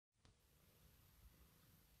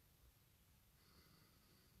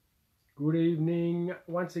Good evening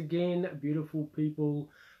once again, beautiful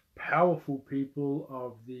people, powerful people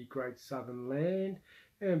of the great southern land,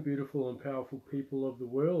 and beautiful and powerful people of the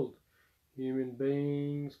world. Human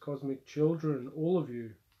beings, cosmic children, all of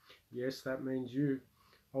you. Yes, that means you.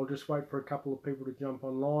 I'll just wait for a couple of people to jump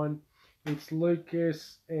online. It's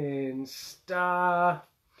Lucas and Star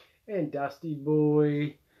and Dusty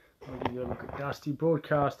Boy. I'll give you a look at Dusty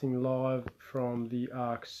broadcasting live from the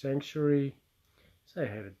Ark Sanctuary. Say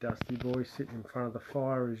hey to Dusty Boy, sitting in front of the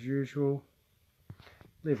fire as usual.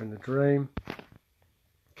 Living the dream.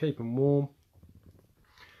 Keep him warm.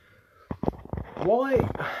 Why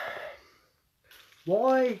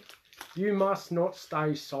you must not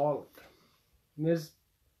stay silent? And there's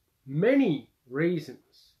many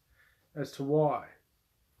reasons as to why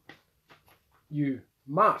you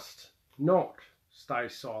must not stay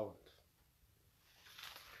silent.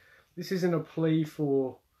 This isn't a plea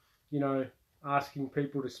for, asking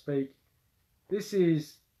people to speak. This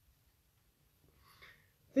is,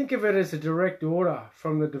 think of it as a direct order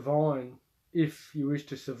from the divine if you wish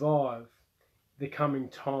to survive the coming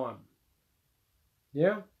time.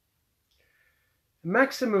 Yeah? A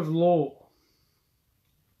maxim of law.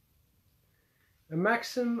 A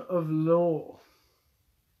maxim of law.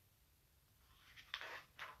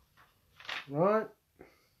 Right?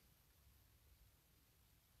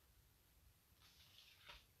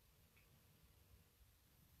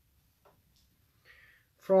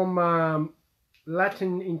 From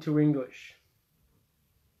Latin into English.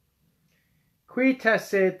 Qui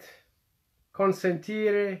tacet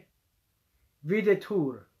consentire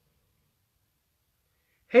videtur.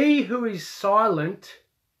 He who is silent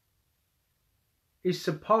is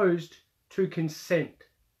supposed to consent.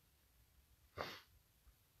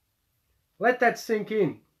 Let that sink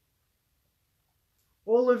in.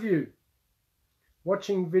 All of you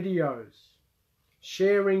watching videos,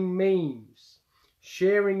 sharing memes,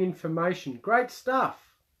 sharing information, great stuff.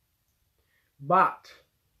 But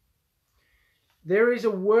there is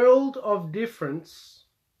a world of difference,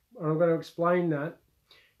 and I'm going to explain that.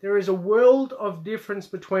 There is a world of difference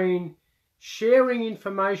between sharing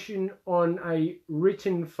information on a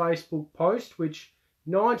written Facebook post, which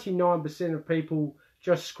 99% of people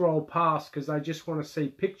just scroll past because they just want to see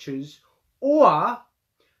pictures, or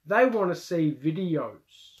they want to see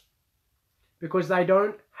videos because they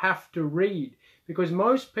don't have to read. Because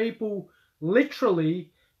most people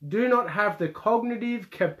literally do not have the cognitive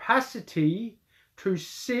capacity to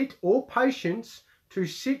sit, or patience to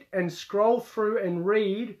sit and scroll through and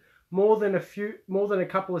read more than a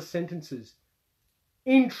couple of sentences.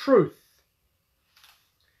 In truth.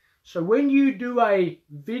 So when you do a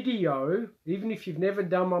video, even if you've never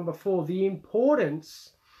done one before, the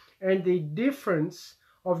importance and the difference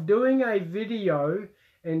of doing a video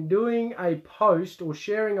and doing a post or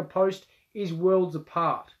sharing a post is worlds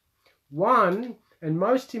apart. One, and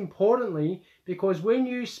most importantly, because when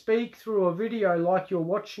you speak through a video like you're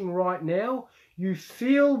watching right now, you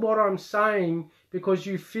feel what I'm saying because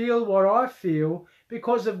you feel what I feel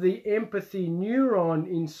because of the empathy neuron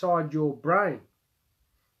inside your brain.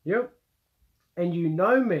 Yep. And you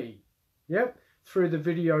know me, yep, through the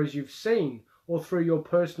videos you've seen or through your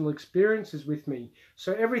personal experiences with me.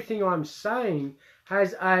 So everything I'm saying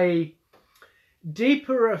has a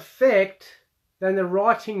deeper effect than the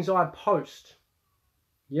writings I post.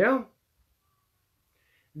 Yeah?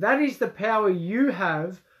 That is the power you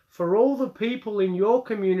have for all the people in your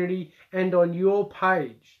community and on your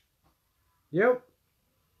page. Yep.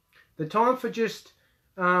 The time for just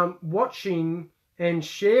watching and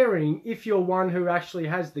sharing, if you're one who actually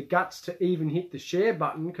has the guts to even hit the share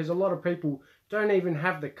button, because a lot of people don't even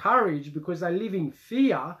have the courage because they live in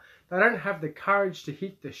fear. They don't have the courage to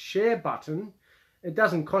hit the share button. It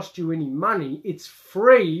doesn't cost you any money. It's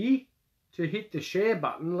free to hit the share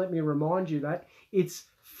button. Let me remind you that. It's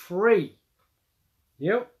free.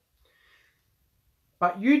 Yep.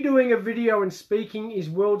 But you doing a video and speaking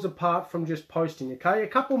is worlds apart from just posting, okay? A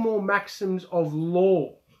couple more maxims of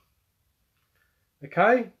law.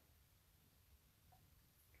 Okay?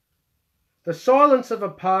 The silence of a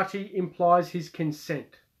party implies his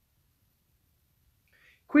consent.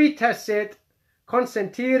 Qui tacet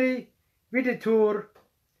consentire videtur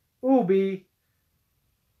ubi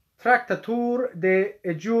tractatur de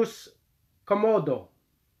ejus commodo.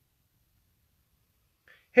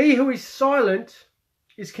 He who is silent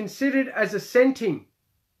is considered as assenting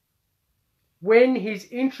when his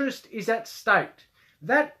interest is at stake.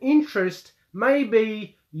 That interest may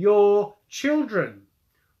be your children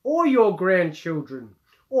or your grandchildren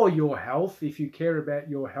or your health, if you care about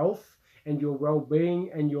your health and your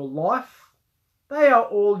well-being and your life. They are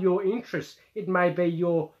all your interests. It may be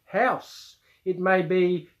your house. It may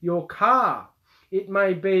be your car. It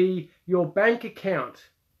may be your bank account,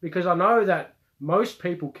 because I know that most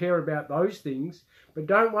people care about those things, but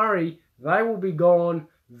don't worry, they will be gone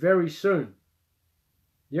very soon.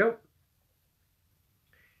 Yep.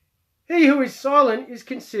 He who is silent is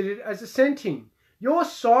considered as assenting. Your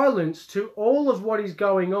silence to all of what is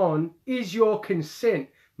going on is your consent.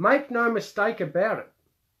 Make no mistake about it.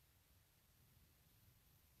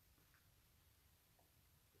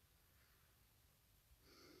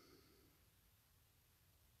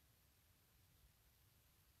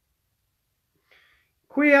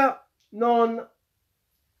 Quia non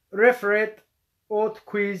referet aut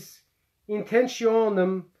quis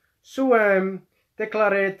intentionem suam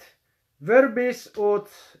declaret verbis aut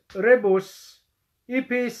rebus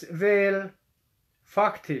ipis vel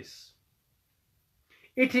factis.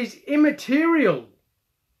 It is immaterial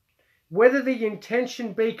whether the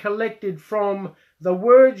intention be collected from the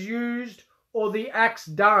words used or the acts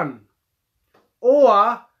done,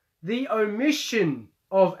 or the omission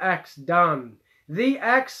of acts done, the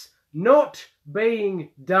acts not being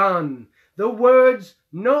done, the words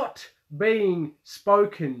not being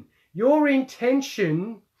spoken. Your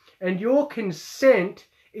intention and your consent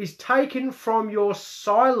is taken from your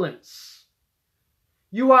silence.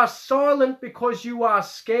 You are silent because you are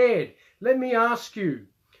scared. Let me ask you,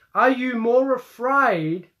 are you more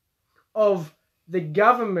afraid of the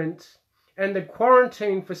government and the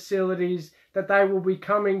quarantine facilities that they will be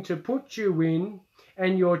coming to put you in,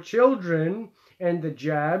 and your children, and the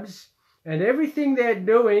jabs, and everything they're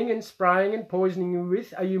doing and spraying and poisoning you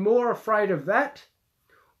with? Are you more afraid of that?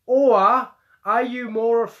 Or are you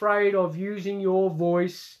more afraid of using your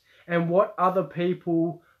voice and what other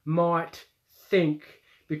people might think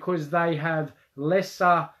because they have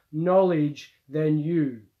lesser knowledge than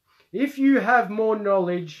you? If you have more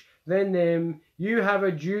knowledge than them, you have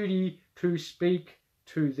a duty to speak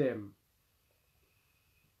to them.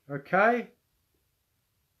 Okay?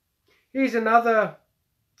 Here's another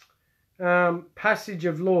passage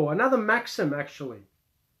of law, another maxim actually.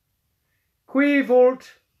 Qui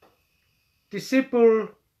vult disciple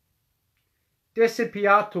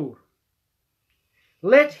decipiatur.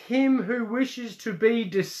 Let him who wishes to be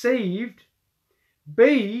deceived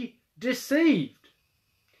be deceived.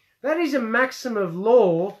 That is a maxim of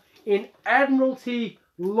law in admiralty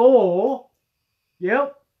law.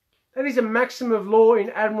 Yep. That is a maxim of law in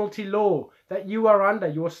admiralty law that you are under.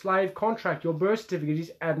 Your slave contract, your birth certificate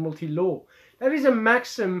is admiralty law. That is a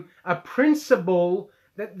maxim, a principle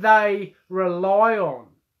that they rely on.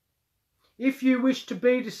 If you wish to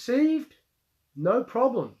be deceived, no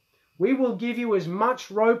problem. We will give you as much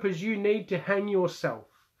rope as you need to hang yourself.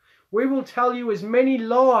 We will tell you as many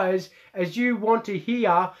lies as you want to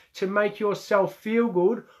hear to make yourself feel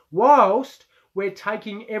good, whilst we're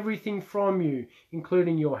taking everything from you,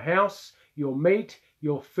 including your house, your meat,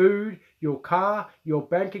 your food, your car, your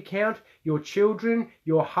bank account, your children,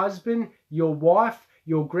 your husband, your wife,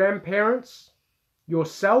 your grandparents,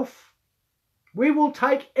 yourself. We will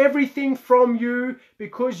take everything from you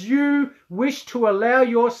because you wish to allow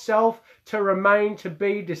yourself to remain to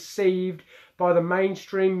be deceived by the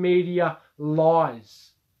mainstream media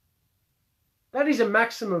lies. That is a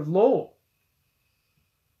maxim of law.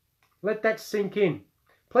 Let that sink in.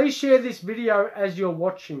 Please share this video as you're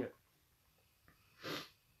watching it.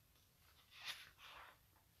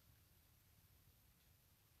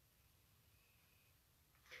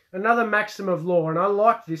 Another maxim of law, and I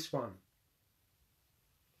like this one.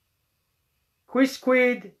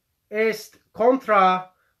 Quisquid est contra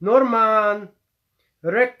normam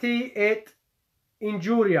recti et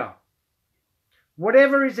injuria.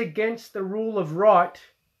 Whatever is against the rule of right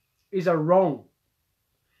is a wrong.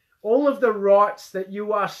 All of the rights that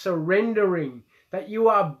you are surrendering, that you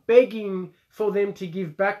are begging for them to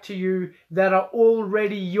give back to you, that are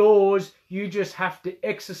already yours, you just have to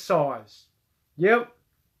exercise. Yep.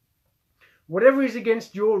 Whatever is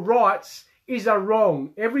against your rights is a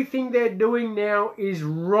wrong. Everything they're doing now is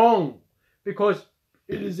wrong because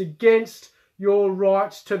it is against your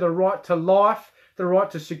rights to the right to life, the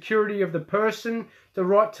right to security of the person, the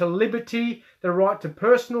right to liberty, the right to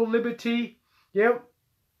personal liberty, yep,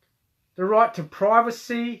 the right to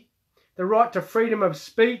privacy, the right to freedom of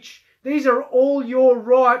speech. These are all your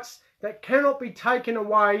rights that cannot be taken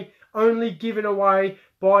away, only given away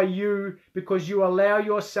by you because you allow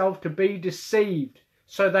yourself to be deceived.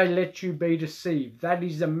 So they let you be deceived. That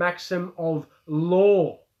is the maxim of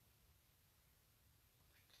law.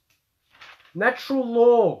 Natural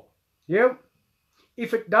law. Yep.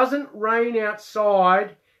 If it doesn't rain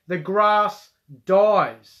outside, the grass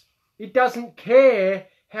dies. It doesn't care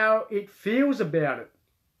how it feels about it.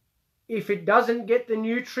 if it doesn't get the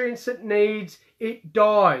nutrients it needs, it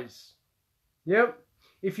dies. Yep.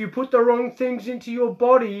 If you put the wrong things into your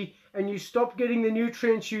body and you stop getting the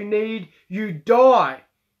nutrients you need, you die.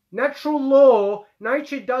 Natural law,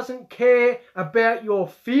 nature doesn't care about your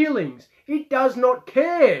feelings. It does not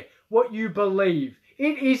care what you believe.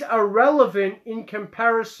 It is irrelevant in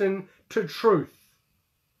comparison to truth.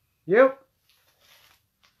 Yep.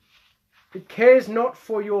 It cares not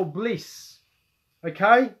for your bliss.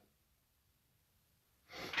 Okay?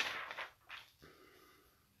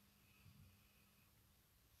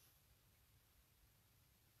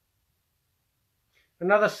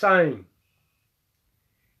 Another saying.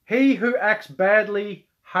 He who acts badly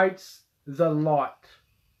hates the light.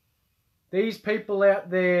 These people out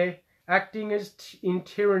there acting as in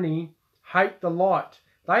tyranny hate the light.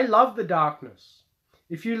 They love the darkness.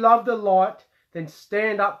 If you love the light, then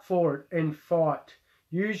stand up for it and fight.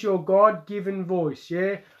 Use your God-given voice,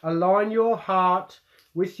 yeah? Align your heart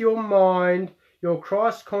with your mind, your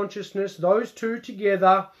Christ consciousness, those two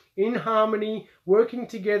together in harmony, working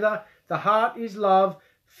together. The heart is love,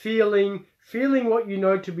 feeling what you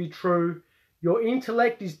know to be true. Your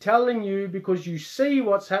intellect is telling you, because you see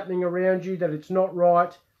what's happening around you, that it's not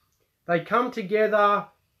right. They come together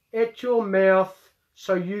at your mouth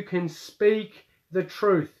so you can speak the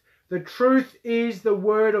truth. The truth is the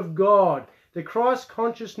Word of God. The Christ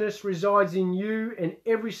consciousness resides in you and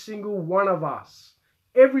every single one of us.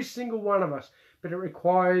 Every single one of us. But it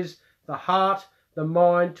requires the heart, the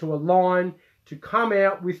mind to align, to come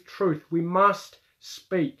out with truth. We must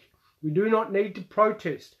speak. We do not need to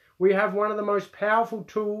protest. We have one of the most powerful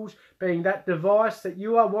tools, being that device that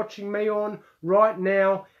you are watching me on right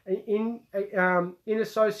now, in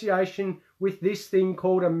association with this thing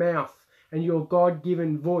called a mouth and your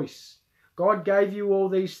God-given voice. God gave you all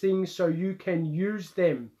these things so you can use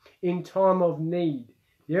them in time of need.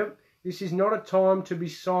 Yep. This is not a time to be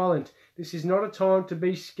silent. This is not a time to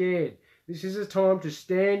be scared. This is a time to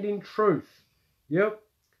stand in truth. Yep.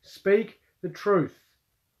 Speak the truth.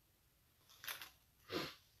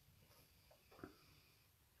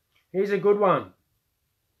 Here's a good one.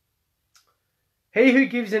 He who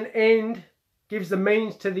gives an end gives the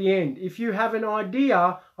means to the end. If you have an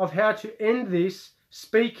idea of how to end this,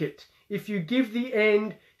 speak it. If you give the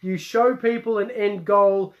end, you show people an end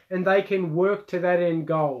goal and they can work to that end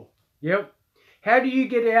goal. Yep. How do you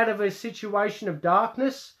get out of a situation of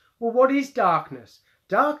darkness? Well, what is darkness?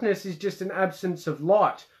 Darkness is just an absence of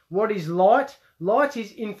light. What is light? Light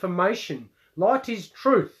is information. Light is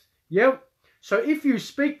truth. Yep. So if you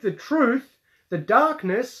speak the truth, the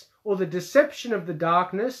darkness or the deception of the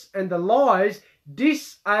darkness and the lies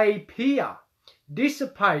disappear,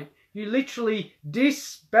 dissipate. You literally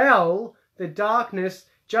dispel the darkness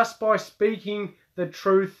just by speaking the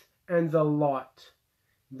truth and the light.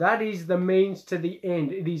 That is the means to the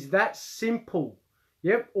end. It is that simple.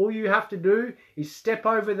 Yep, all you have to do is step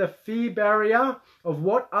over the fear barrier of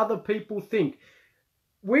what other people think.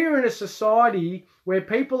 We're in a society where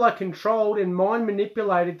people are controlled and mind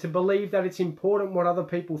manipulated to believe that it's important what other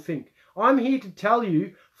people think. I'm here to tell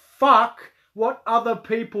you, fuck what other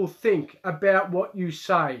people think about what you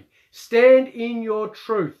say. Stand in your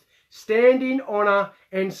truth. Stand in honor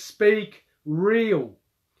and speak real.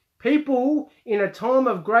 People in a time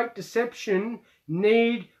of great deception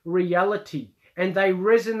need reality, and they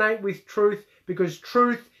resonate with truth because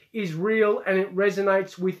truth is real and it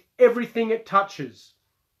resonates with everything it touches.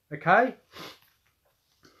 Okay?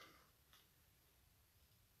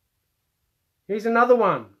 Here's another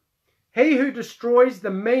one. He who destroys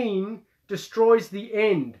the mean destroys the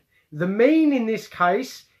end. The mean in this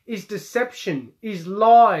case is deception, is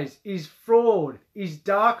lies, is fraud, is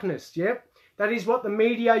darkness. Yep? That is what the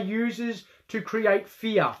media uses to create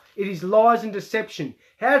fear. It is lies and deception.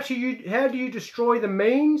 How do you destroy the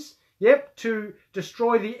means? Yep, to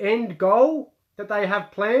destroy the end goal that they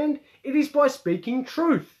have planned. It is by speaking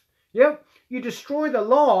truth. Yep, you destroy the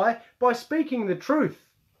lie by speaking the truth.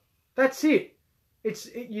 That's it.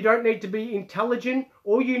 You don't need to be intelligent.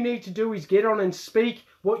 All you need to do is get on and speak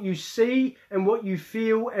what you see and what you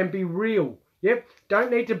feel and be real. Yep,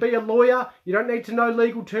 don't need to be a lawyer. You don't need to know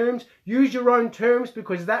legal terms. Use your own terms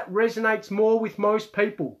because that resonates more with most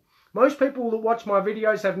people. Most people that watch my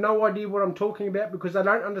videos have no idea what I'm talking about because they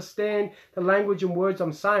don't understand the language and words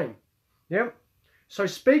I'm saying. Yep, so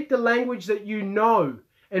speak the language that you know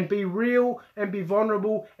and be real and be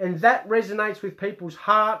vulnerable, and that resonates with people's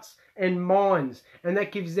hearts and minds, and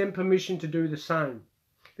that gives them permission to do the same.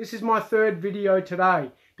 This is my third video today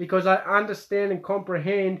because I understand and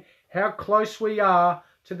comprehend how close we are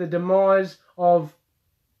to the demise of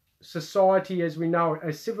society as we know it,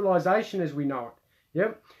 as civilization as we know it.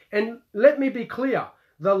 Yep. And let me be clear,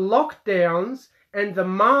 the lockdowns and the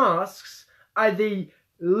masks are the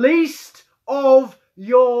least of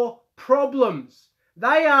your problems.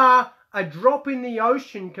 They are a drop in the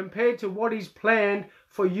ocean compared to what is planned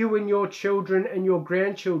for you and your children and your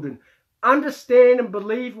grandchildren. Understand and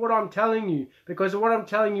believe what I'm telling you, because what I'm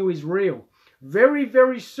telling you is real. Very,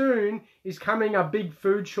 very soon is coming a big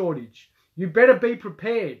food shortage. You better be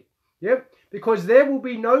prepared. Yep. Because there will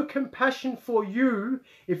be no compassion for you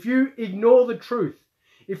if you ignore the truth.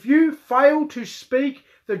 If you fail to speak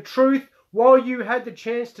the truth while you had the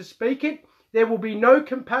chance to speak it, there will be no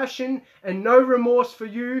compassion and no remorse for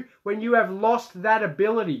you when you have lost that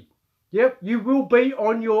ability. Yep, you will be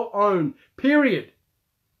on your own, period.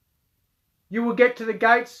 You will get to the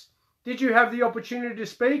gates. Did you have the opportunity to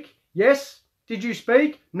speak? Yes. Did you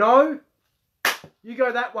speak? No. You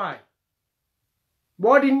go that way.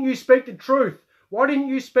 Why didn't you speak the truth? Why didn't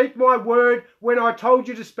you speak my word when I told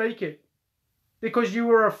you to speak it? Because you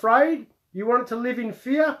were afraid? You wanted to live in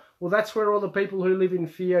fear? Well, that's where all the people who live in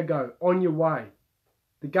fear go. On your way.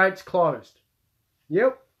 The gate's closed.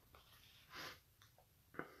 Yep.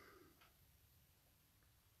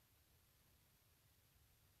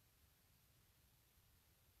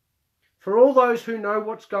 For all those who know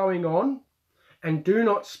what's going on and do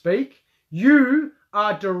not speak, you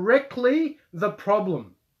are directly the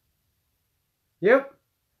problem. Yep.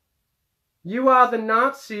 You are the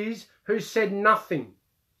Nazis who said nothing.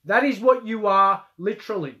 That is what you are,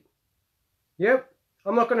 literally. Yep.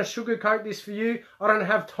 I'm not going to sugarcoat this for you. I don't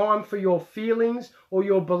have time for your feelings or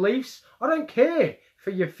your beliefs. I don't care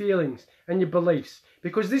for your feelings and your beliefs,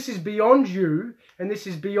 because this is beyond you and this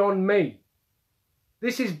is beyond me.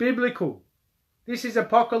 This is biblical. This is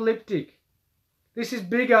apocalyptic. This is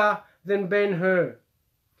bigger than Ben-Hur.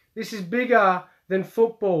 This is bigger than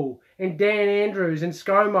football and Dan Andrews and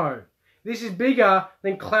ScoMo. This is bigger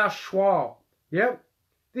than Klaus Schwab. Yep.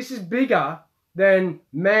 This is bigger than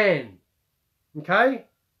man. Okay?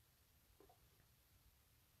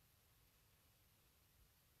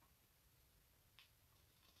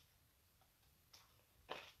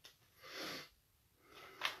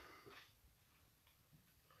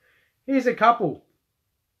 Here's a couple.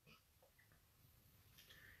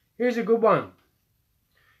 Here's a good one.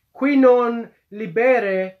 Qui non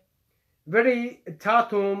libere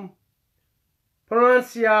veritatum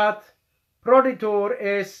pronunciat proditor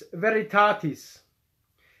es veritatis.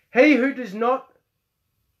 He who does not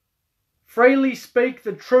freely speak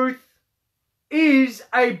the truth is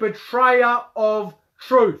a betrayer of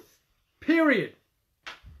truth. Period.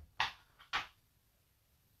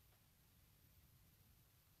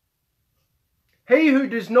 He who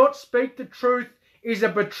does not speak the truth is a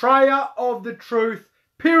betrayer of the truth.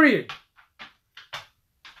 Period.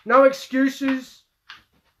 No excuses.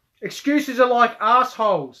 Excuses are like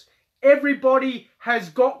assholes. Everybody has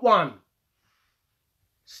got one.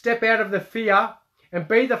 Step out of the fear and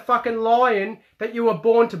be the fucking lion that you were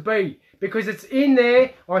born to be. Because it's in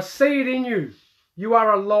there. I see it in you. You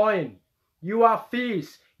are a lion. You are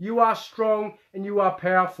fierce. You are strong and you are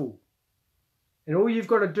powerful. And all you've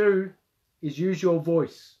got to do is use your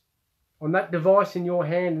voice on that device in your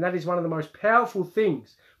hand. And that is one of the most powerful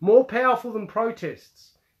things. More powerful than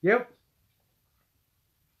protests. Yep.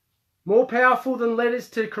 More powerful than letters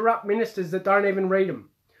to corrupt ministers that don't even read them.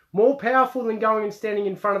 More powerful than going and standing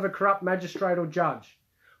in front of a corrupt magistrate or judge.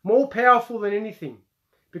 More powerful than anything.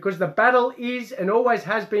 Because the battle is and always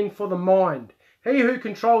has been for the mind. He who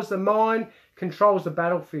controls the mind controls the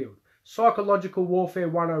battlefield. Psychological Warfare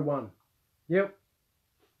 101. Yep.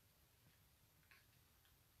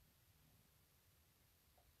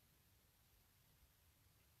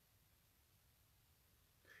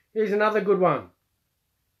 Here's another good one.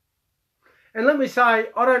 And let me say,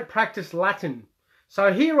 I don't practice Latin.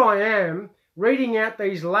 So here I am reading out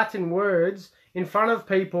these Latin words in front of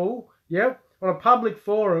people, yep, on a public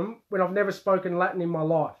forum when I've never spoken Latin in my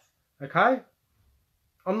life. Okay?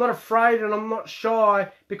 I'm not afraid and I'm not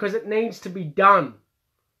shy because it needs to be done.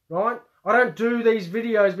 Right? I don't do these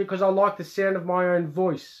videos because I like the sound of my own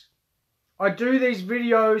voice. I do these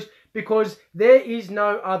videos because there is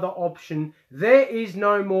no other option. There is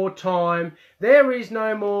no more time. There is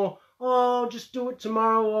no more, oh, I'll just do it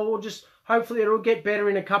tomorrow, or we'll just, hopefully it'll get better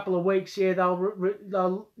in a couple of weeks. Yeah,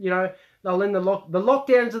 they'll end the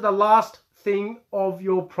lockdowns are the last thing of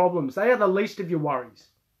your problems. They are the least of your worries.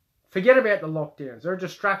 Forget about the lockdowns. They're a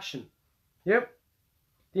distraction. Yep.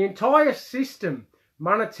 The entire system,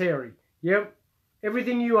 monetary, yep,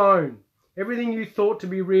 everything you own, everything you thought to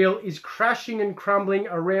be real is crashing and crumbling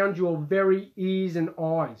around your very ears and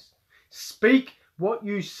eyes. Speak what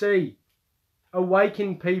you see.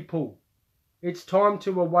 Awaken people. It's time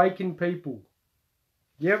to awaken people.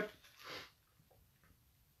 Yep.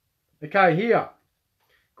 Okay, here.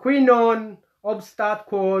 Qui non obstat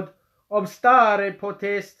quod obstare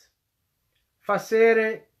potest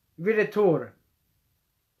facere videtur.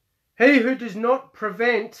 He who does not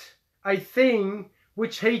prevent a thing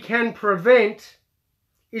which he can prevent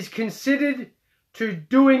is considered to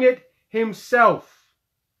doing it himself.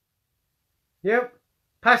 Yep.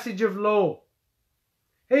 Passage of law.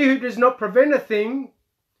 He who does not prevent a thing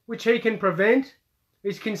which he can prevent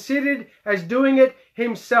is considered as doing it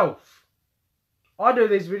himself. I do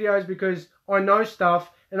these videos because I know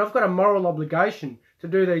stuff and I've got a moral obligation to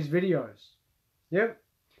do these videos. Yep.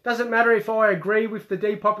 Doesn't matter if I agree with the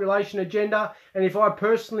depopulation agenda and if I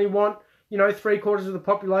personally want, 3/4 of the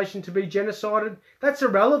population to be genocided. That's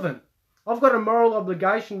irrelevant. I've got a moral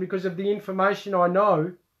obligation because of the information I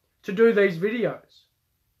know to do these videos.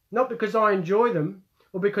 Not because I enjoy them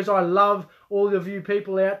or because I love all of you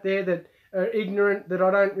people out there that are ignorant, that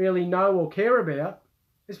I don't really know or care about.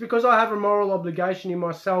 It's because I have a moral obligation in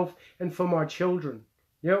myself and for my children.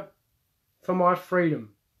 Yep. For my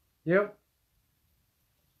freedom. Yep.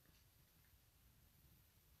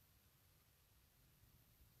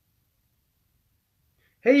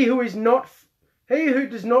 He who does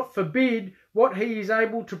not forbid what he is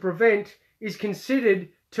able to prevent is considered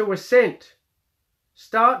to assent.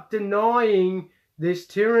 Start denying this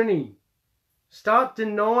tyranny. Start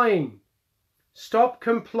denying. Stop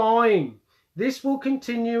complying. This will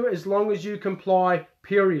continue as long as you comply,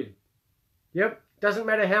 period. Yep. Doesn't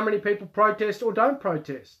matter how many people protest or don't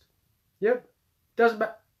protest. Yep. Doesn't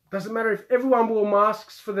matter if everyone wore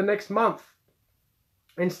masks for the next month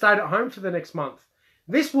and stayed at home for the next month.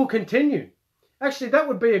 This will continue. Actually, that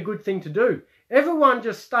would be a good thing to do. Everyone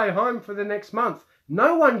just stay home for the next month.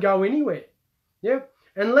 No one go anywhere. Yep.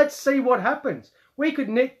 And let's see what happens. We could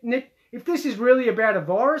if this is really about a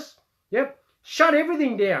virus, yep, shut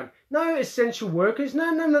everything down. No essential workers,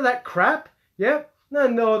 none of that crap. Yep.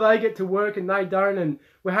 No, they get to work and they don't, and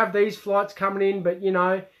we have these flights coming in, but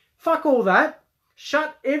fuck all that.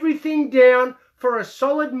 Shut everything down for a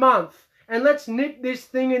solid month and let's nip this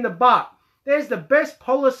thing in the butt. There's the best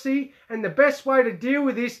policy and the best way to deal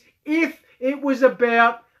with this if it was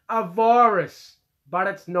about a virus. But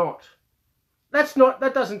it's not.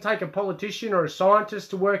 That doesn't take a politician or a scientist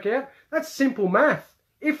to work out. That's simple math.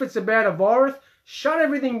 If it's about a virus, shut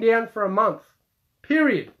everything down for a month.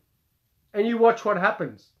 Period. And you watch what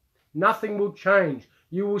happens. Nothing will change.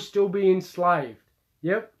 You will still be enslaved.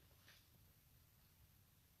 Yep.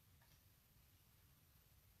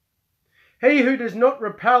 He who does not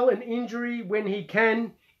repel an injury when he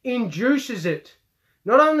can, induces it.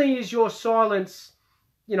 Not only is your silence,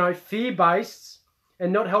 fear-based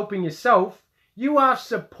and not helping yourself, you are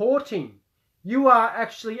supporting. You are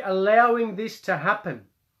actually allowing this to happen.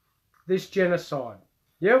 This genocide.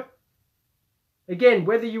 Yep. Again,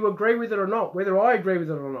 whether you agree with it or not, whether I agree with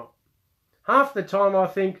it or not. Half the time I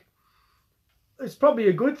think it's probably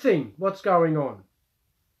a good thing what's going on.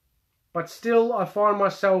 But still, I find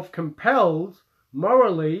myself compelled,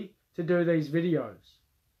 morally, to do these videos.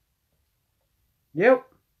 Yep.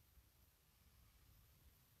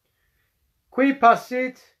 Qui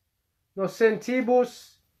passit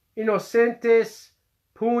nocentibus innocentes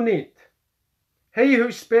punit. He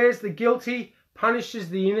who spares the guilty punishes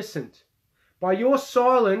the innocent. By your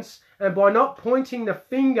silence and by not pointing the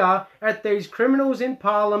finger at these criminals in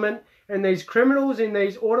Parliament and these criminals in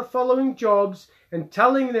these order following jobs and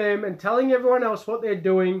telling them and telling everyone else what they're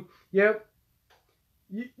doing, yep,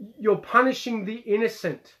 you're punishing the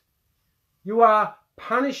innocent. You are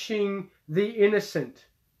punishing the innocent.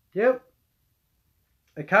 Yep.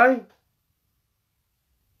 Okay?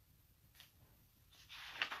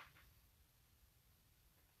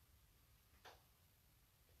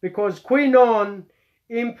 Because qui non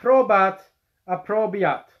improbat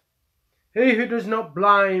approbiat. He who does not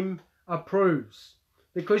blame approves.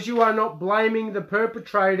 Because you are not blaming the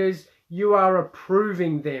perpetrators, you are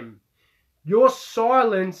approving them. Your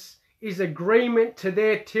silence is agreement to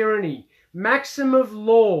their tyranny. Maxim of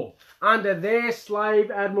law under their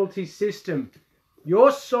slave admiralty system.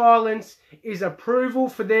 Your silence is approval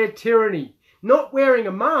for their tyranny. Not wearing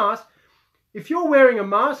a mask. If you're wearing a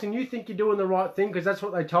mask and you think you're doing the right thing because that's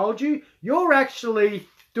what they told you, you're actually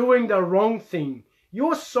doing the wrong thing.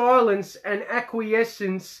 Your silence and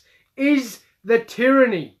acquiescence is the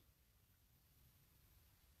tyranny.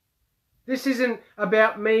 This isn't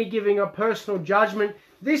about me giving a personal judgment.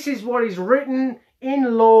 This is what is written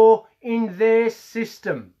in law in their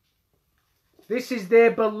system. This is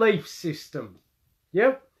their belief system.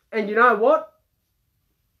 Yep. And you know what?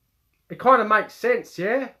 It kind of makes sense,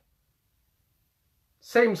 yeah?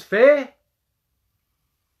 Seems fair.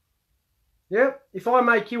 Yep. If I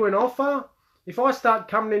make you an offer, if I start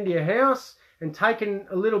coming into your house and taking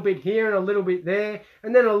a little bit here and a little bit there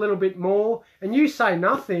and then a little bit more, and you say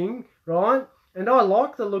nothing, right? And I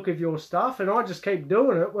like the look of your stuff and I just keep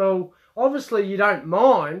doing it, well, obviously you don't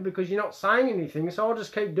mind because you're not saying anything, so I'll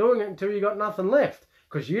just keep doing it until you got nothing left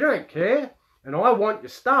because you don't care and I want your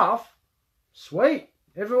stuff. Sweet.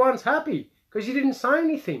 Everyone's happy because you didn't say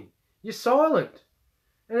anything. You're silent.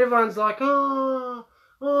 And everyone's like, oh,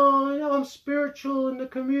 you know, I'm spiritual in the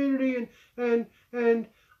community and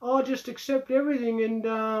I just accept everything and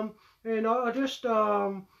I just,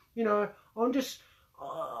 you know, I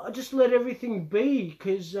just let everything be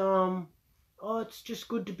because, it's just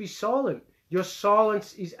good to be silent. Your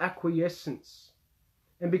silence is acquiescence.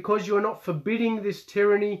 And because you're not forbidding this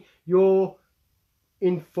tyranny, you're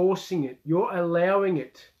enforcing it. You're allowing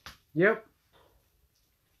it. Yep.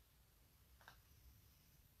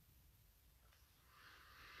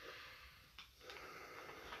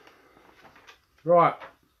 Right.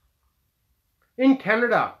 In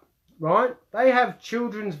Canada, right, they have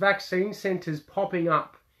children's vaccine centres popping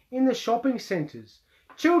up in the shopping centres.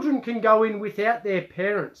 Children can go in without their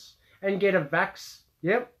parents and get a vax.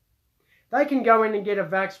 Yep. They can go in and get a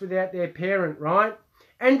vax without their parent, right?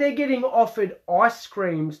 And they're getting offered ice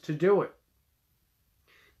creams to do it.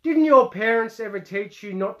 Didn't your parents ever teach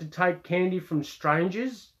you not to take candy from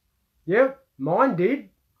strangers? Yep, mine did.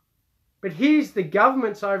 But here's the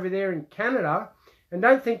governments over there in Canada, and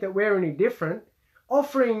don't think that we're any different,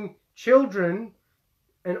 offering children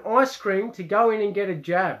an ice cream to go in and get a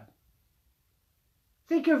jab.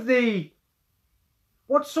 Think of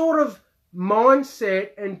what sort of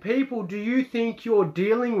mindset and people do you think you're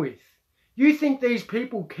dealing with? You think these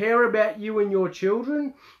people care about you and your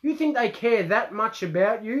children? You think they care that much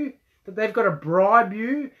about you? That they've got to bribe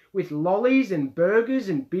you with lollies and burgers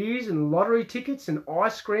and beers and lottery tickets and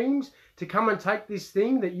ice creams to come and take this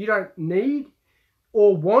thing that you don't need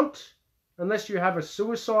or want unless you have a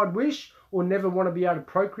suicide wish or never want to be able to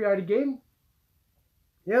procreate again?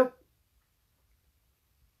 Yep.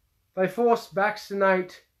 They force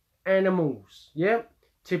vaccinate animals, yep,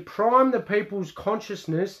 to prime the people's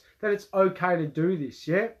consciousness that it's okay to do this,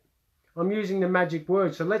 yeah? I'm using the magic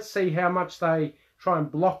word, so let's see how much they try and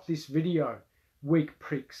block this video. Weak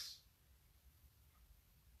pricks.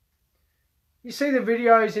 You see the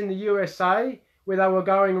videos in the USA where they were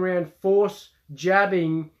going around force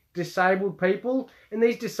jabbing disabled people, and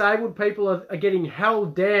these disabled people are getting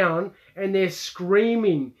held down and they're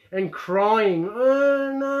screaming and crying,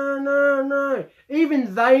 oh, no, no, no.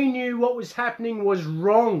 Even they knew what was happening was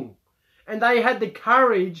wrong and they had the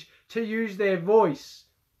courage to use their voice.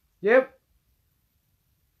 Yep.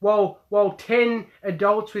 While 10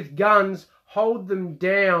 adults with guns hold them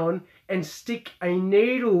down and stick a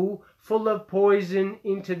needle full of poison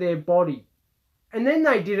into their body. And then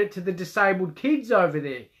they did it to the disabled kids over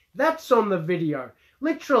there. That's on the video,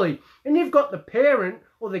 literally. And you've got the parent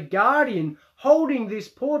or the guardian holding this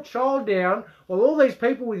poor child down while all these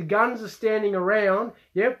people with guns are standing around,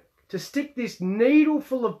 yep, to stick this needle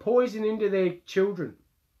full of poison into their children.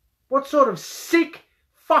 What sort of sick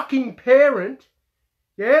fucking parent,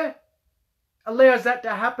 yeah, allows that to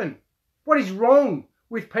happen? What is wrong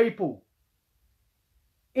with people?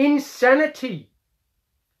 Insanity.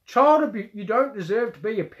 Child abuse. You don't deserve to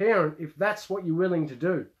be a parent if that's what you're willing to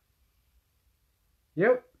do.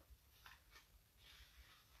 Yep.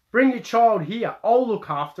 Bring your child here. I'll look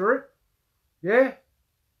after it. Yeah.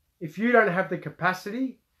 If you don't have the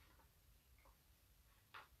capacity.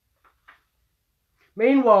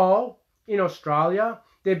 Meanwhile, in Australia,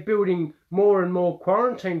 they're building more and more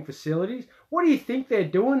quarantine facilities. What do you think they're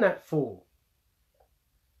doing that for?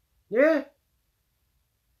 Yeah.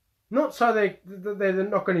 Not so they're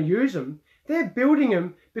not going to use them. They're building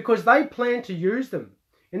them because they plan to use them.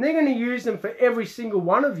 And they're going to use them for every single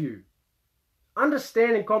one of you.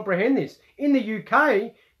 Understand and comprehend this. In the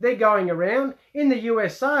UK, they're going around. In the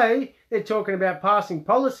USA, they're talking about passing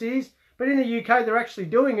policies. But in the UK, they're actually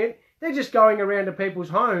doing it. They're just going around to people's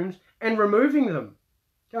homes and removing them.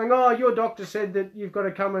 Going, oh, your doctor said that you've got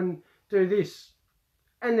to come and do this.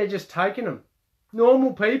 And they're just taking them.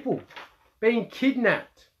 Normal people being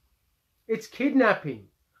kidnapped. It's kidnapping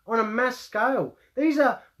on a mass scale. These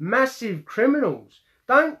are massive criminals.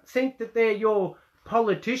 Don't think that they're your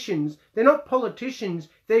politicians. They're not politicians.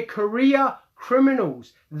 They're career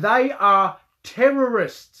criminals. They are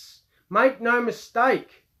terrorists. Make no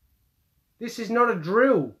mistake. This is not a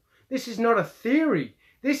drill. This is not a theory.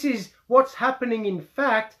 This is what's happening in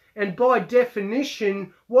fact, And by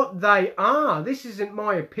definition, what they are, this isn't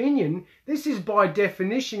my opinion, this is by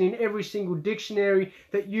definition in every single dictionary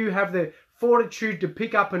that you have the fortitude to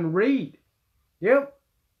pick up and read. Yep.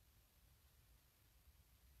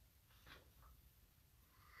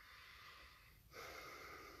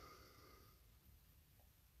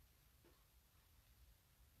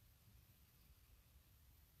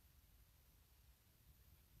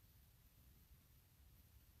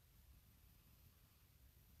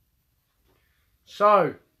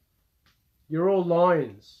 So, you're all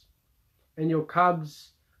lions, and your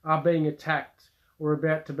cubs are being attacked or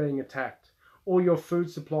about to being attacked, or your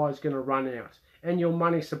food supply is going to run out, and your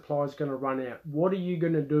money supply is going to run out. What are you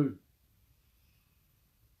going to do?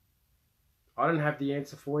 I don't have the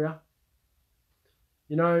answer for you.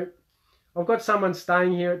 You know, I've got someone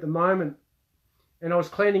staying here at the moment, and I was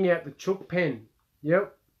cleaning out the chook pen.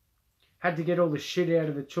 Yep. Had to get all the shit out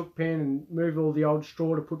of the chook pen and move all the old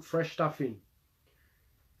straw to put fresh stuff in.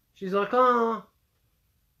 She's like, oh,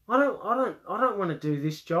 I don't want to do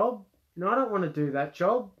this job. No, I don't want to do that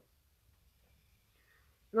job.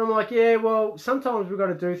 And I'm like, yeah, well, sometimes we've got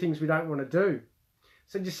to do things we don't want to do.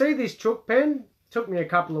 So do you see this chook pen? It took me a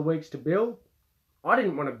couple of weeks to build. I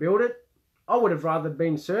didn't want to build it. I would have rather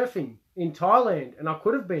been surfing in Thailand, and I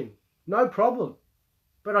could have been. No problem.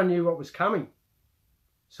 But I knew what was coming.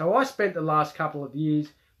 So I spent the last couple of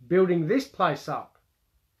years building this place up.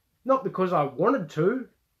 Not because I wanted to.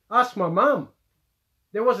 Ask my mum.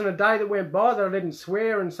 There wasn't a day that went by that I didn't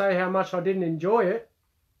swear and say how much I didn't enjoy it.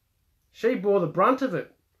 She bore the brunt of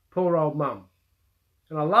it, poor old mum.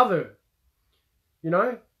 And I love her, you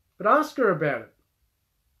know, but ask her about it.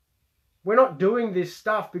 We're not doing this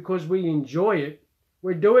stuff because we enjoy it.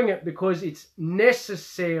 We're doing it because it's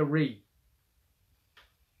necessary.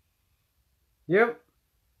 Yep.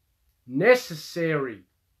 Necessary.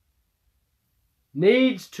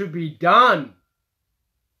 Needs to be done.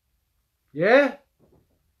 Yeah?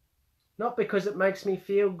 Not because it makes me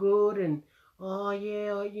feel good and, oh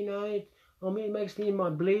yeah, you know, it makes me in my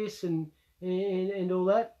bliss and all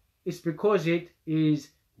that. It's because it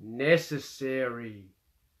is necessary.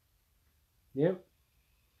 Yep.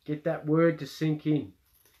 Get that word to sink in.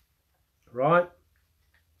 Right?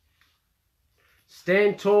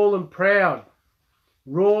 Stand tall and proud.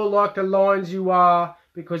 Roar like the lions you are,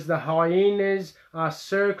 because the hyenas are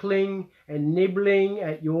circling and nibbling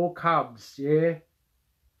at your cubs, yeah?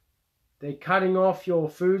 They're cutting off your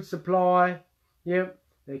food supply, yep?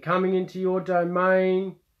 They're coming into your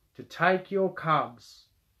domain to take your cubs,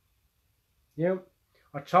 yep?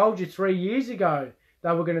 I told you 3 years ago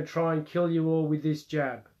they were going to try and kill you all with this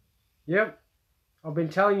jab, yep? I've been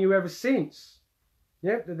telling you ever since,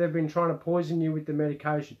 yep, that they've been trying to poison you with the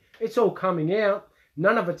medication. It's all coming out.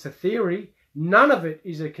 None of it's a theory. None of it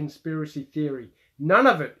is a conspiracy theory. None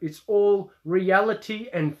of it. It's all reality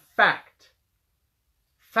and fact.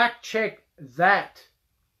 Fact check that.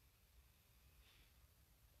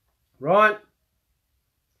 Right?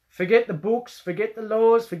 Forget the books, forget the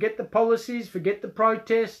laws, forget the policies, forget the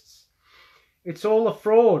protests. It's all a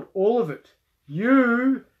fraud, all of it.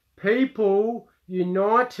 You, people,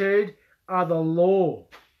 united, are the law.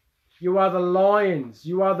 You are the lions.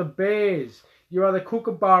 You are the bears. You are the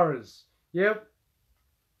kookaburras. Yep.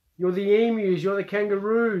 You're the emus. You're the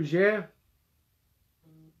kangaroos. Yeah.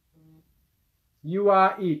 You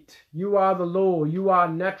are it. You are the law. You are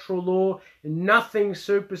natural law. And nothing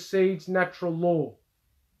supersedes natural law.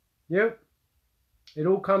 Yep. It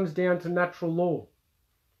all comes down to natural law.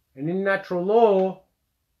 And in natural law,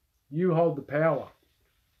 you hold the power.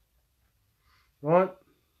 Right?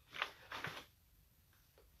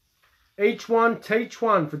 Each one teach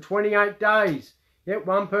one for 28 days. Yep,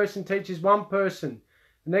 one person teaches one person.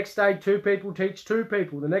 The next day, 2 people teach 2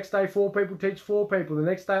 people. The next day, 4 people teach 4 people. The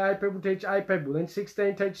next day, 8 people teach 8 people. Then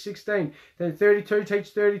 16 teach 16. Then 32 teach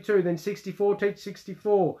 32. Then 64 teach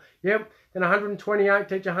 64. Yep. Then 128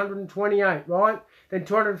 teach 128, right? Then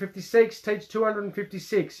 256 teach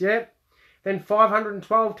 256, yep. Then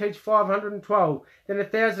 512 teach 512. Then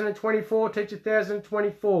 1024 teach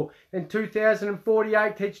 1024. Then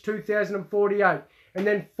 2048 teach 2048. And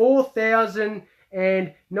then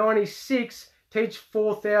 4096 teach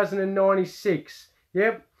 4096.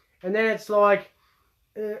 Yep. And then it's like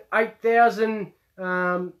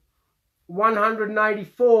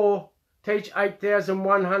 8184 teach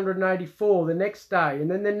 8184 the next day. And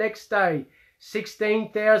then the next day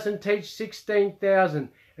 16,000 teach 16,000.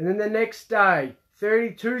 And then the next day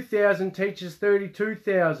 32,000 teaches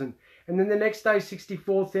 32,000. And then the next day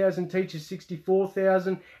 64,000 teaches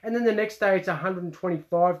 64,000. And then the next day it's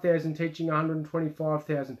 125,000 teaching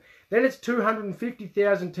 125,000. Then it's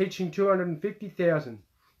 250,000 teaching 250,000.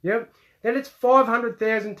 Yep. Then it's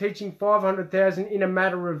 500,000 teaching 500,000 in a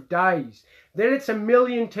matter of days. Then it's 1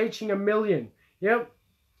 million teaching 1 million. Yep.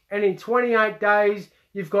 And in 28 days,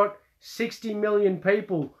 you've got 60 million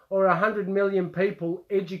people or 100 million people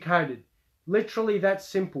educated. Literally that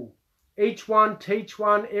simple. Each one, teach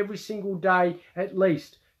one every single day at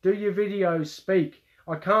least. Do your videos, speak.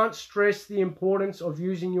 I can't stress the importance of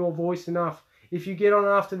using your voice enough. If you get on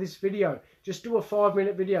after this video, just do a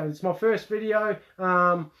 5-minute video. It's my first video.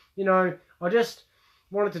 You know, I just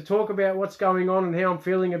wanted to talk about what's going on and how I'm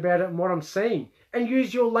feeling about it and what I'm seeing. And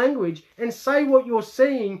use your language and say what you're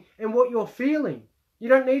seeing and what you're feeling. You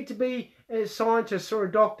don't need to be a scientist or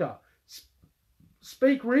a doctor.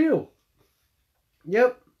 Speak real.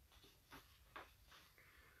 Yep.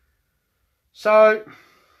 So,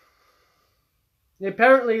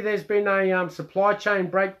 apparently there's been a supply chain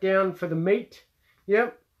breakdown for the meat.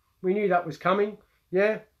 Yep, we knew that was coming.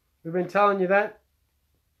 Yeah, we've been telling you that.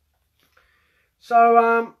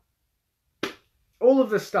 So, all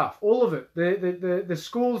of the stuff, all of it. The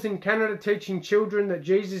schools in Canada teaching children that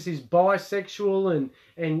Jesus is bisexual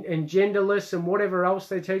and genderless and whatever else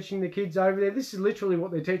they're teaching the kids over there. This is literally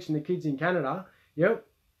what they're teaching the kids in Canada. Yep.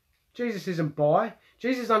 Jesus isn't bi.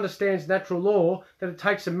 Jesus understands natural law, that it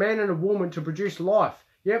takes a man and a woman to produce life.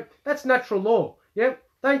 Yep, that's natural law. Yep,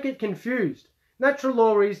 don't get confused. Natural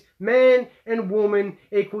law is man and woman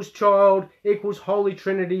equals child equals Holy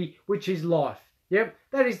Trinity, which is life. Yep,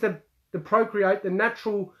 that is the procreate, the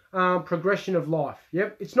natural progression of life.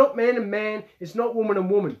 Yep, it's not man and man, it's not woman and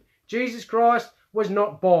woman. Jesus Christ was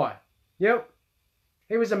not bi. Yep,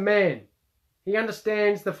 he was a man. He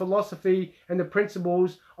understands the philosophy and the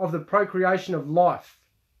principles of the procreation of life.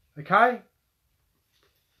 Okay?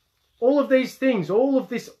 All of these things, all of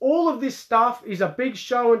this stuff is a big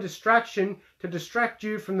show and distraction to distract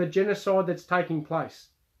you from the genocide that's taking place.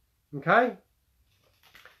 Okay?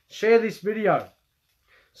 Share this video.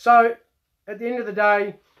 So, at the end of the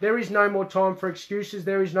day, there is no more time for excuses.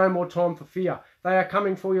 There is no more time for fear. They are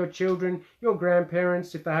coming for your children, your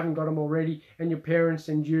grandparents, if they haven't got them already, and your parents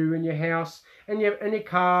and you and your house and your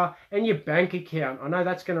car and your bank account. I know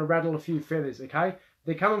that's going to rattle a few feathers, okay?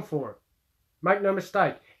 They're coming for it. Make no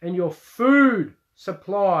mistake. And your food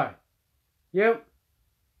supply. Yep.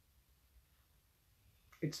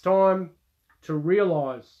 It's time to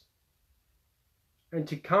realise and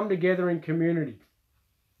to come together in community.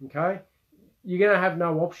 Okay? You're going to have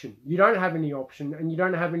no option. You don't have any option and you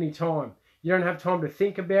don't have any time. You don't have time to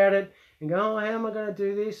think about it and go, oh, how am I going to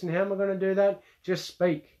do this and how am I going to do that? Just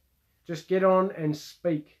speak. Just get on and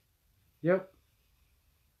speak. Yep.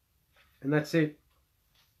 And that's it.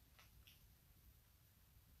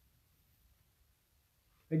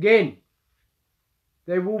 Again,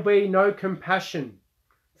 there will be no compassion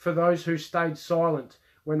for those who stayed silent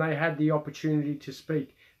when they had the opportunity to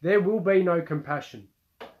speak. There will be no compassion.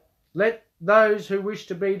 Let those who wish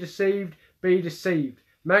to be deceived be deceived.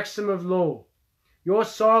 Maxim of law. Your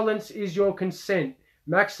silence is your consent.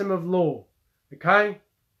 Maxim of law. Okay?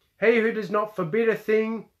 He who does not forbid a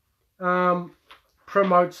thing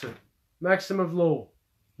promotes it. Maxim of law.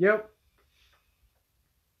 Yep.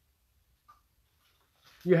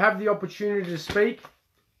 You have the opportunity to speak.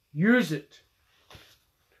 Use it.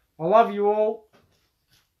 I love you all.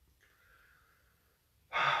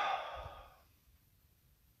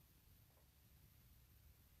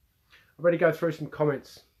 I better go through some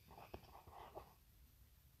comments.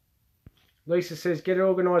 Lisa says, get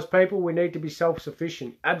organised, people. We need to be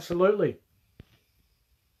self-sufficient. Absolutely.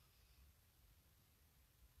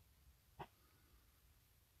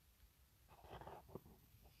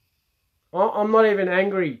 I'm not even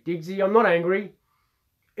angry, Diggsy. I'm not angry.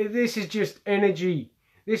 This is just energy.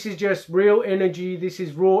 This is just real energy. This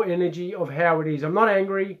is raw energy of how it is. I'm not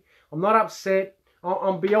angry. I'm not upset.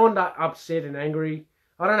 I'm beyond upset and angry.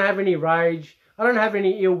 I don't have any rage. I don't have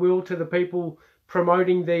any ill will to the people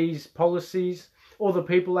promoting these policies or the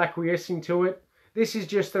people acquiescing to it. This is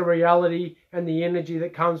just the reality and the energy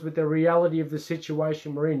that comes with the reality of the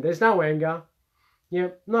situation we're in. There's no anger.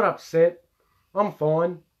 Yep, not upset. I'm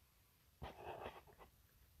fine.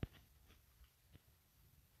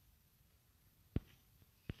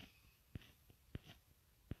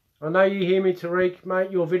 I know you hear me, Tariq,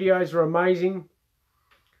 mate. Your videos are amazing.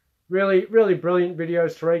 Really, really brilliant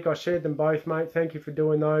videos, Tariq. I shared them both, mate. Thank you for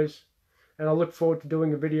doing those. And I look forward to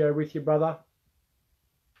doing a video with you, brother.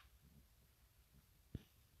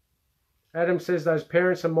 Adam says those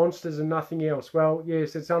parents are monsters and nothing else. Well,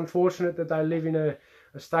 yes, it's unfortunate that they live in a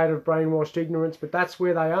state of brainwashed ignorance, but that's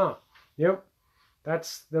where they are. Yep,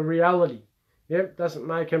 that's the reality. Yep, doesn't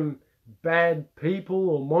make them bad people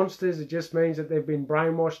or monsters. It just means that they've been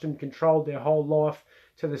brainwashed and controlled their whole life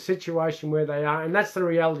to the situation where they are. And that's the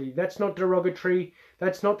reality. That's not derogatory.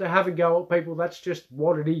 That's not to have a go at people. That's just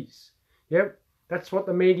what it is. Yep. That's what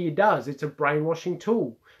the media does. It's a brainwashing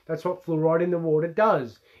tool. That's what fluoride in the water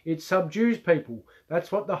does. It subdues people.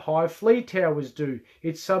 That's what the high flea towers do.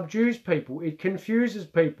 It subdues people. It confuses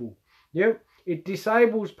people. Yep. It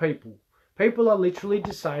disables people. People are literally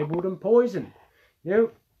disabled and poisoned.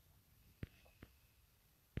 Yep.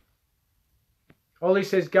 Ollie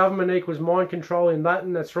says government equals mind control in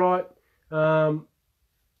Latin. That's right.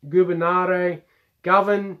 Gubernare.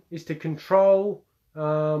 Govern is to control.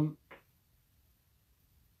 And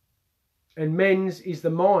mens is the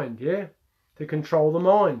mind, yeah? To control the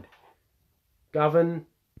mind.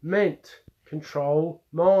 Government. Control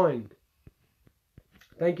mind.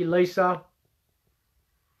 Thank you, Lisa.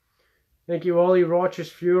 Thank you, Ollie. Righteous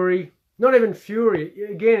fury. Not even fury.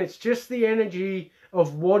 Again, it's just the energy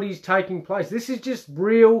of what is taking place. This is just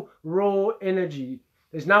real, raw energy.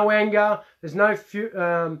 There's no anger. There's no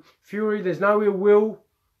fury. There's no ill will.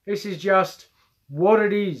 This is just what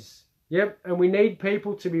it is. Yep. And we need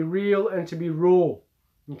people to be real and to be raw.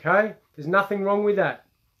 Okay? There's nothing wrong with that.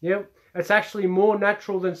 Yep. It's actually more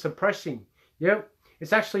natural than suppressing. Yep.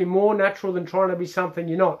 It's actually more natural than trying to be something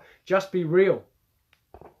you're not. Just be real.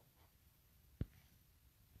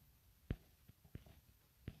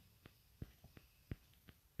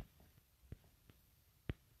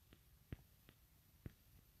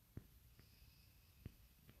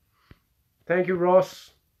 Thank you,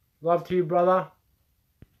 Ross. Love to you, brother.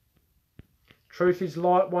 Truth is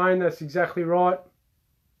light, Wayne. That's exactly right.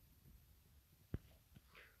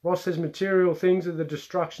 Ross says material things are the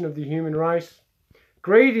destruction of the human race.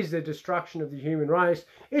 Greed is the destruction of the human race.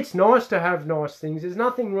 It's nice to have nice things. There's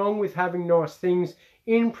nothing wrong with having nice things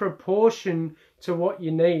in proportion to what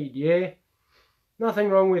you need, yeah? Nothing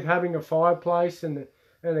wrong with having a fireplace and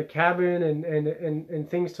a cabin and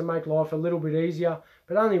things to make life a little bit easier,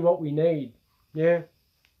 but only what we need, yeah?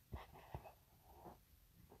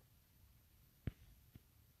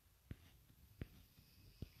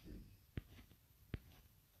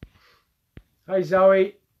 Hey,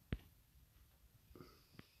 Zoe.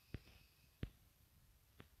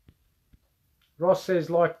 Ross says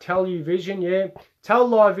like television, yeah.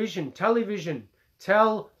 Television, television,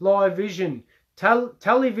 television,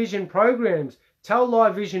 television programs.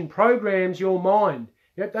 Television programs your mind.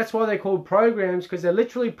 Yep, that's why they're called programs, because they're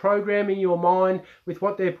literally programming your mind with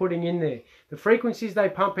what they're putting in there. The frequencies they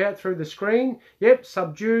pump out through the screen, yep,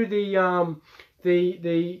 subdue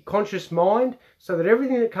the conscious mind, so that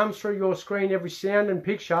everything that comes through your screen, every sound and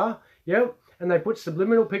picture, yep, and they put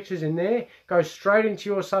subliminal pictures in there, goes straight into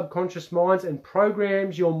your subconscious minds and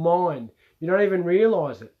programs your mind. You don't even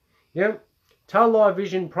realize it. Yep.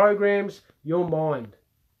 Television programs your mind.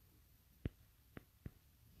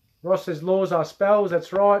 Ross says laws are spells.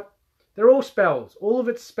 That's right. They're all spells. All of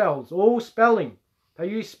it's spells. All spelling. They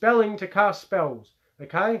use spelling to cast spells.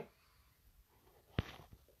 Okay?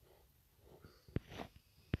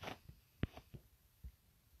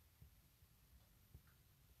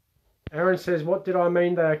 Aaron says, what did I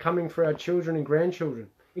mean? They are coming for our children and grandchildren.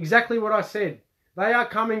 Exactly what I said. They are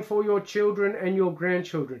coming for your children and your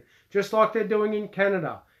grandchildren. Just like they're doing in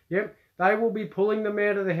Canada. Yep. They will be pulling them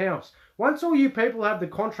out of the house. Once all you people have the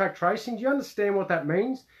contract tracing, do you understand what that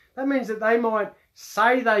means? That means that they might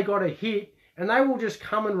say they got a hit and they will just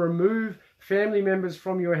come and remove family members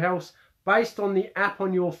from your house based on the app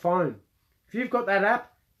on your phone. If you've got that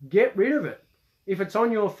app, get rid of it. If it's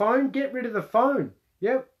on your phone, get rid of the phone.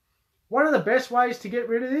 Yep. One of the best ways to get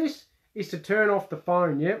rid of this is to turn off the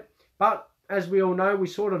phone. Yep. But as we all know, we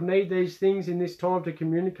sort of need these things in this time to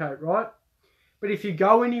communicate, right? But if you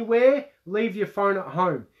go anywhere, leave your phone at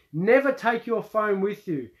home. Never take your phone with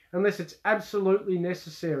you unless it's absolutely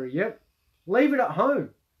necessary. Yep. Leave it at home.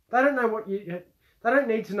 They don't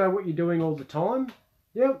need to know what you're doing all the time.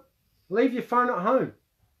 Yep. Leave your phone at home.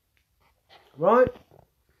 Right?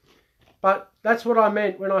 But that's what I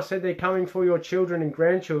meant when I said they're coming for your children and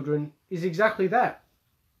grandchildren, is exactly that.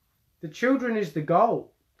 The children is the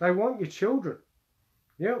goal. They want your children.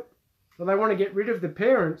 Yep. Well, they want to get rid of the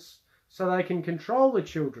parents so they can control the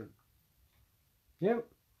children. Yep.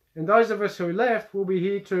 And those of us who left will be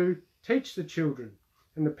here to teach the children.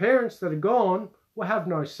 And the parents that are gone will have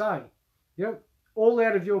no say. Yep. All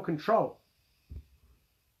out of your control.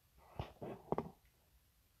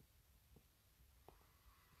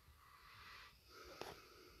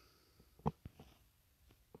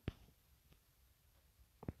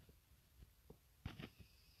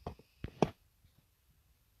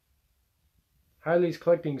 Haley's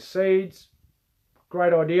collecting seeds.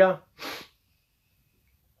 Great idea.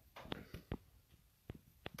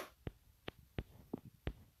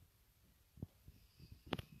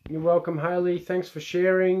 welcome, Haley. Thanks for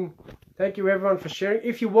sharing. Thank you, everyone, for sharing.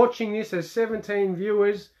 If you're watching this as 17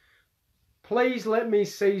 viewers, please let me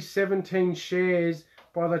see 17 shares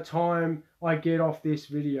by the time I get off this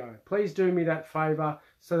video. Please do me that favor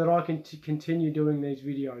so that I can continue doing these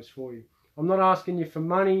videos for you. I'm not asking you for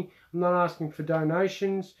money. I'm not asking for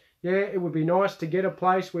donations. Yeah, it would be nice to get a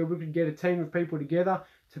place where we could get a team of people together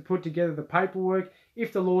to put together the paperwork,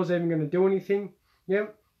 if the law's even going to do anything. Yeah,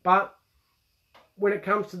 but when it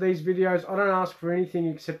comes to these videos, I don't ask for anything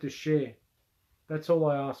except a share. That's all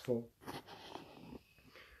I ask for.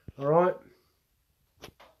 Alright.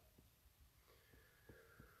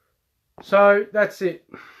 So, that's it.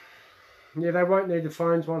 Yeah, they won't need the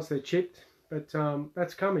phones once they're chipped. But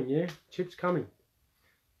that's coming, yeah. Chip's coming.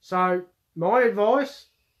 So, my advice,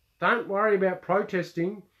 don't worry about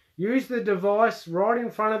protesting. Use the device right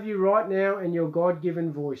in front of you right now and your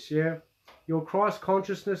God-given voice, yeah. Your Christ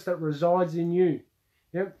consciousness that resides in you.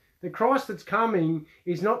 Yep. The Christ that's coming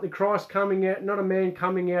is not the Christ coming out, not a man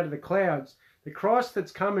coming out of the clouds. The Christ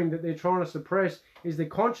that's coming that they're trying to suppress is the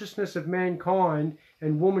consciousness of mankind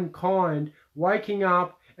and womankind waking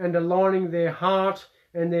up and aligning their heart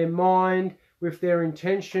and their mind with their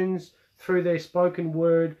intentions through their spoken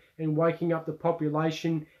word and waking up the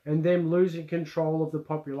population and them losing control of the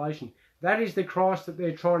population. That is the Christ that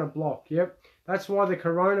they're trying to block. Yep. That's why the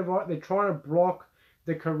coronavirus, they're trying to block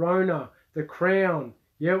the corona, the crown,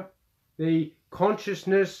 yep, the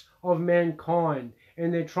consciousness of mankind.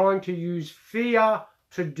 And they're trying to use fear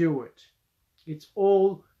to do it. It's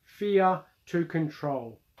all fear to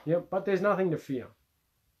control. Yep, but there's nothing to fear.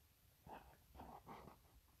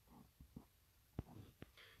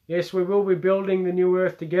 Yes, we will be building the new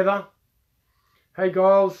earth together. Hey,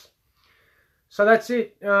 guys. So that's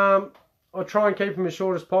it. I'll try and keep them as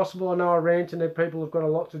short as possible. I know I rant and that people have got a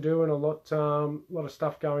lot to do and a lot of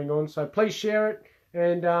stuff going on. So please share it.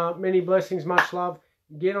 And many blessings, much love.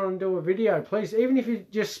 Get on and do a video, please. Even if you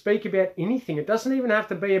just speak about anything. It doesn't even have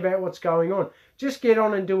to be about what's going on. Just get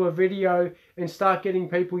on and do a video and start getting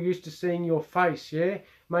people used to seeing your face, yeah?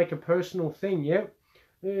 Make a personal thing, yeah?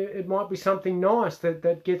 It might be something nice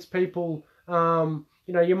that gets people,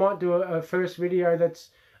 you know, you might do a first video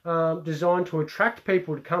that's designed to attract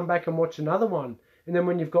people to come back and watch another one. And then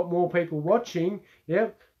when you've got more people watching, yeah,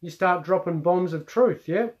 you start dropping bombs of truth,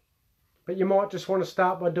 yeah? But you might just want to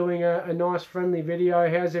start by doing a nice friendly video.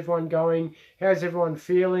 How's everyone going? How's everyone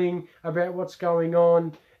feeling about what's going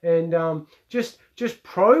on? And just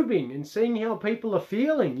probing and seeing how people are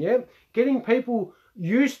feeling, yeah? Getting people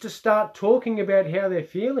used to start talking about how they're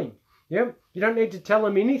feeling, yeah? You don't need to tell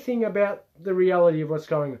them anything about the reality of what's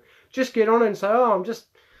going on. Just get on and say, oh, I'm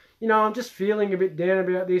just feeling a bit down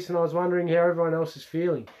about this and I was wondering how everyone else is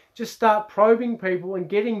feeling. Just start probing people and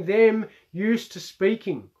getting them used to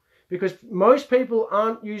speaking. Because most people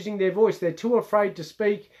aren't using their voice. They're too afraid to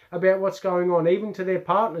speak about what's going on, even to their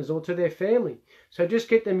partners or to their family. So just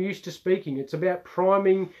get them used to speaking. It's about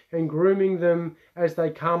priming and grooming them as they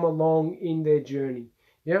come along in their journey.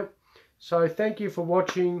 Yep. So thank you for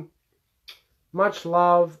watching. Much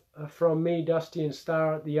love from me, Dusty and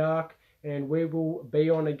Star at the Ark. And we will be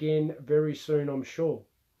on again very soon, I'm sure.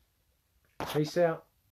 Peace out.